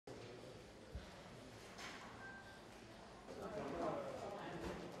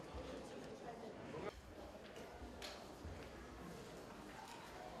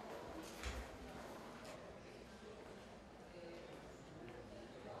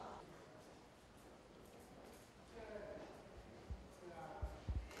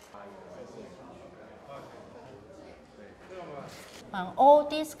All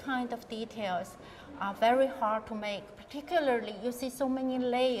these kind of details are very hard to make, particularly you see so many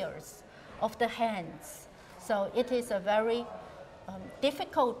layers of the hands. So it is a very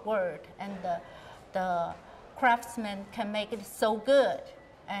difficult work, and the craftsman can make it so good,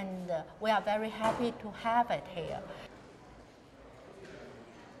 and we are very happy to have it here.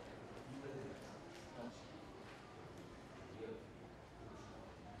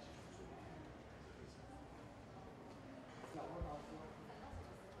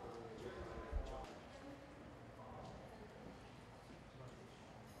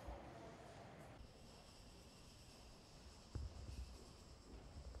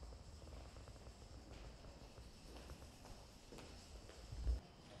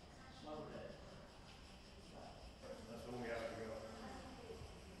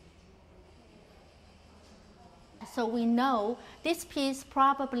 So we know this piece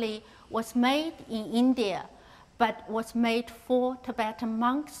probably was made in India, but was made for Tibetan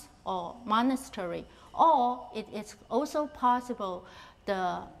monks or monastery, or it is also possible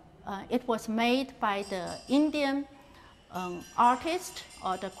it was made by the Indian artist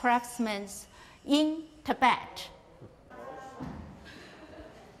or the craftsmen in Tibet.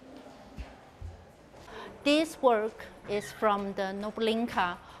 This work is from the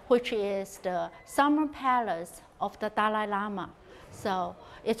Norbulingka, which is the summer palace of the Dalai Lama. So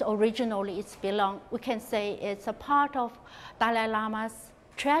it's originally, we can say it's a part of Dalai Lama's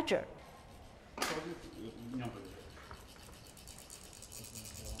treasure.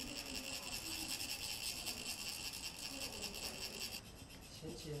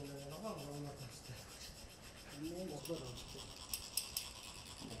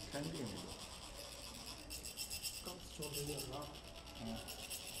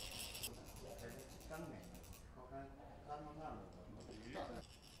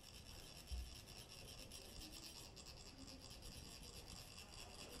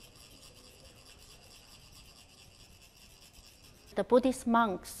 The Buddhist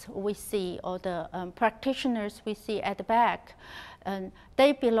monks we see, or the practitioners we see at the back,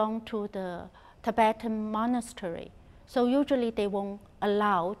 they belong to the Tibetan monastery. So usually they won't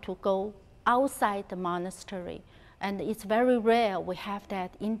allow to go outside the monastery. And it's very rare we have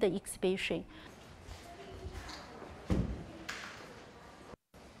that in the exhibition.